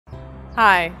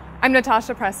Hi, I'm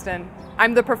Natasha Preston.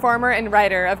 I'm the performer and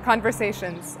writer of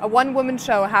Conversations, a one-woman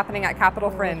show happening at Capitol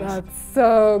Fringe. That's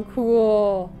so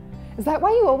cool. Is that why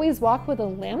you always walk with a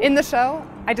limp? In the show,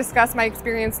 I discuss my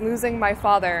experience losing my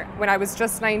father when I was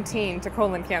just 19 to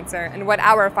colon cancer and what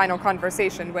our final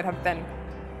conversation would have been.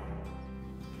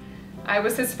 I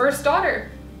was his first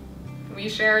daughter. We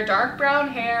share dark brown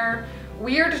hair,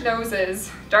 weird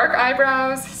noses, dark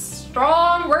eyebrows,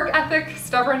 strong work ethic,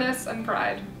 stubbornness, and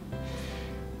pride.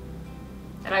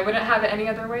 And I wouldn't have it any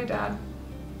other way, Dad.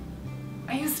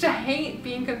 I used to hate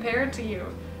being compared to you,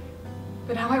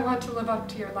 but now I want to live up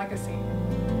to your legacy.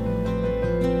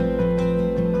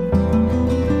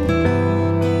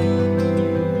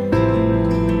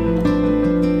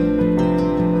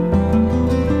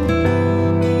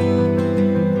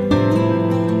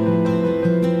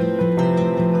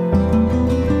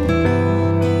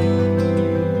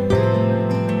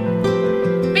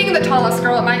 Being the tallest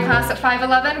girl at my class at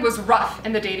 5'11" was rough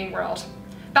in the dating world.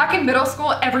 Back in middle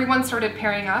school, everyone started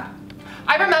pairing up.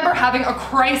 I remember having a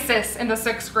crisis in the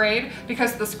 6th grade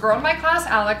because this girl in my class,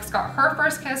 Alex, got her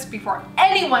first kiss before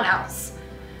anyone else.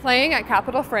 Playing at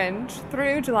Capitol Fringe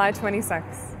through July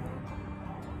 26th.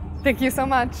 Thank you so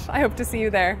much. I hope to see you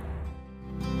there.